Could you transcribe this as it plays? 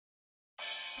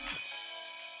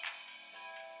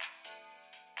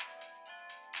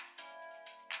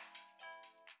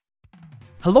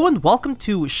Hello and welcome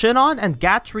to Shinon and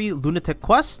Gatrie Lunatic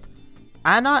Quest,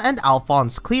 Anna and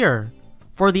Alfonse Clear.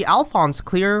 For the Alfonse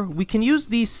Clear, we can use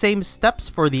these same steps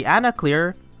for the Anna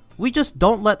Clear, we just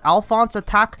don't let Alfonse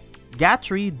attack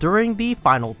Gatrie during the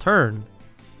final turn.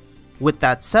 With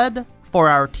that said, for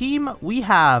our team, we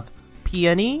have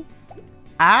Peony,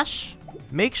 Ash,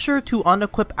 make sure to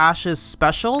unequip Ash's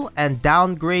special and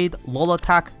downgrade Lol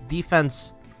attack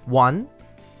defense 1,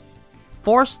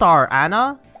 4-star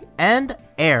Anna, and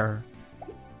Air.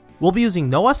 We'll be using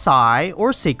no SI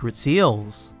or Sacred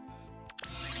Seals.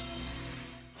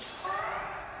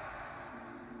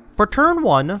 For turn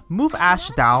 1, move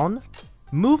Ash down,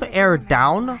 move Air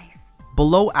down,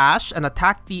 below Ash and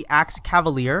attack the Axe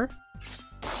Cavalier.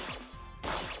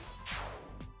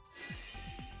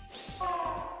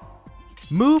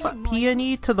 Move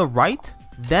Peony to the right,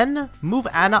 then move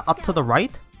Anna up to the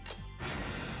right.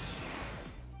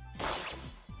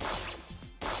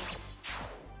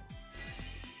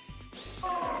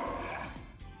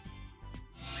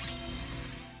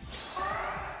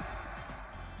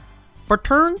 For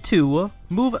turn 2,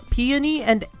 move Peony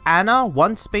and Anna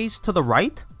one space to the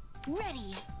right.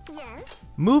 Ready. Yes.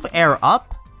 Move Air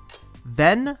up,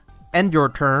 then end your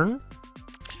turn.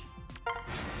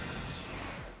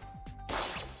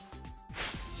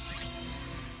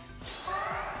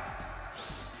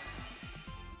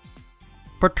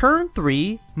 For turn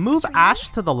 3, move Ash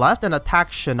to the left and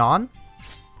attack Shinon.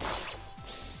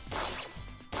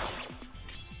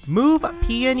 Move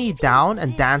Peony down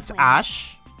and dance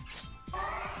Ash.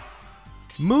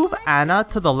 Move Anna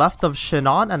to the left of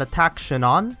Shinon and attack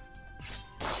Shinon.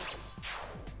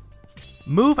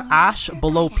 Move Ash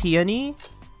below Peony,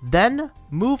 then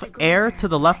move Air to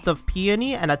the left of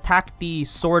Peony and attack the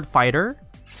Sword Fighter.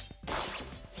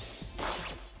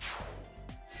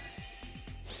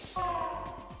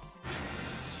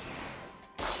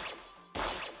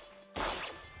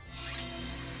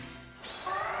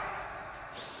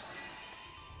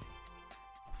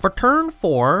 For turn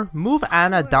 4, move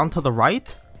Anna down to the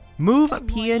right, move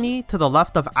Peony to the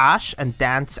left of Ash and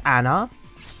dance Anna.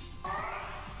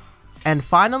 And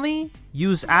finally,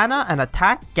 use Anna and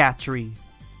attack Gatrie.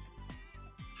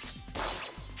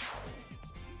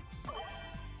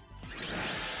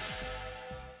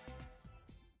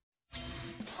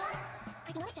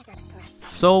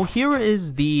 So here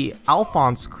is the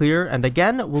Alfonse Clear, and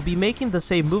again, we'll be making the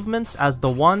same movements as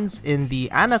the ones in the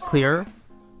Anna Clear.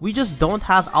 We just don't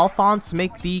have Alfonse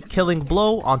make the killing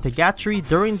blow onto Gatrie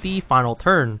during the final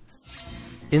turn.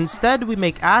 Instead, we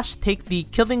make Ash take the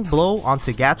killing blow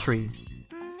onto Gatrie.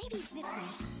 Maybe this way.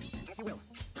 As you will.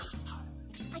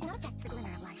 I do not object to the glimmer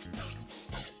of life.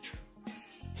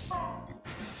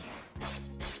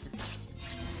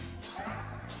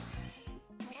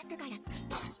 Lord Esper, guide us.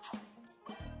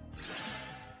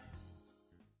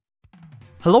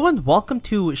 Hello and welcome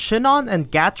to Shinon and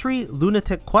Gatrie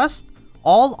Lunatic Quest,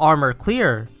 all Armour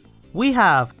Clear. We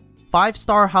have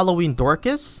 5-star Halloween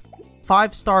Dorcas,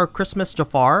 5-star Christmas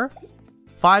Jaffar,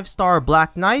 5-star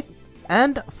Black Knight,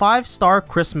 and 5-star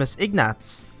Christmas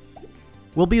Ignatz.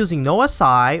 We'll be using no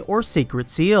SI or Sacred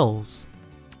Seals.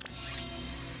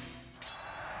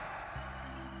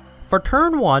 For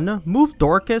turn 1, move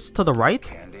Dorcas to the right,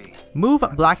 move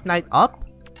Black Knight up,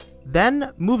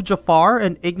 then move Jaffar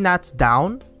and Ignatz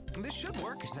down. This should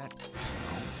work, is that?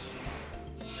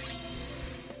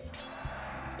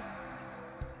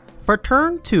 For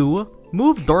turn 2,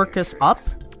 move Dorcas up,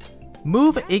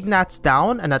 move Ignatz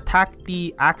down and attack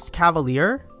the Axe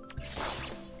Cavalier.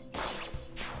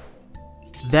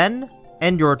 Then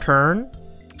end your turn.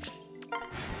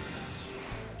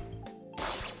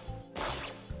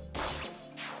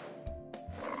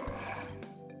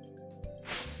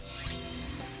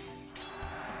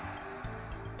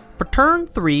 For turn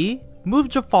 3, move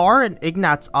Jaffar and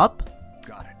Ignatz up.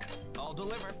 Got it. I'll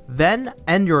deliver. Then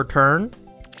end your turn.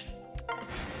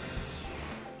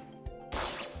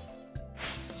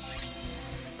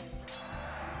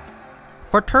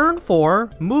 For turn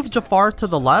 4, move Jaffar to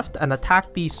the left and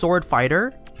attack the Sword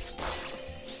Fighter.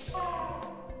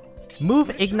 Move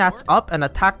Ignatz up and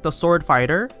attack the Sword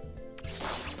Fighter.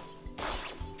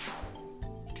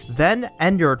 Then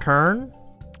end your turn.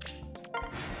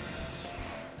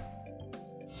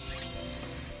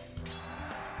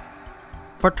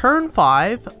 For turn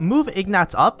 5, move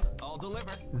Ignatz up. I'll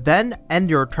deliver. Then end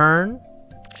your turn.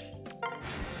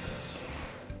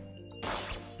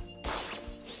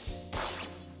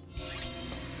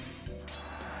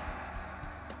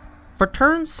 For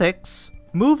turn 6,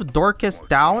 move Dorcas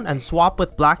down and swap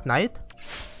with Black Knight.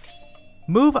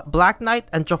 Move Black Knight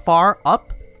and Jaffar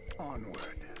up.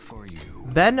 Onward for you.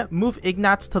 Then move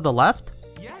Ignatz to the left.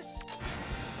 Yes.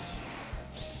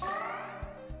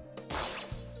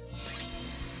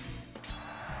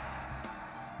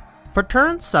 For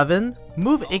turn 7,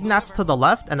 move Ignatz to the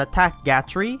left and attack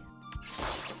Gatrie.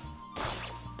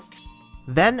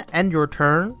 Then end your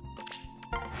turn.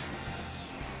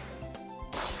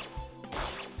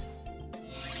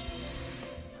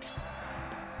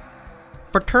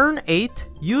 For turn 8,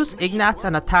 use Ignatz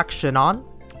and attack Shinon.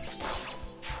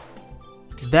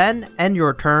 Then end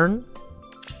your turn.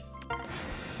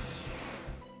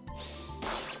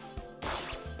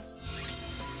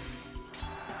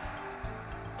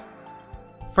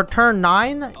 For turn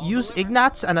 9, use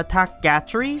Ignatz and attack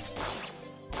Gatrie.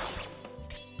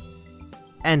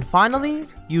 And finally,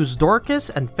 use Dorcas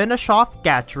and finish off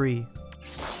Gatrie.